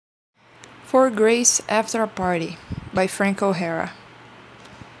For Grace After a Party by Frank O'Hara.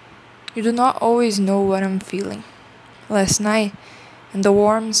 You do not always know what I'm feeling. Last night, in the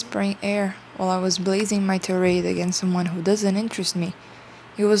warm spring air, while I was blazing my tirade against someone who doesn't interest me,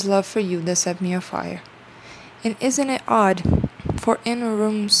 it was love for you that set me afire. And isn't it odd? For in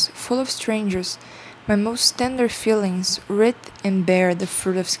rooms full of strangers, my most tender feelings writhe and bear the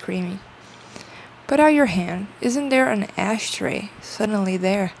fruit of screaming. Put out your hand. Isn't there an ashtray suddenly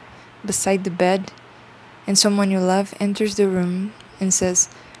there, beside the bed? And someone you love enters the room and says,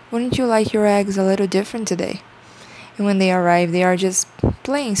 "Wouldn't you like your eggs a little different today?" And when they arrive, they are just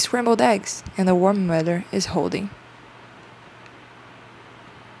plain scrambled eggs, and the warm weather is holding.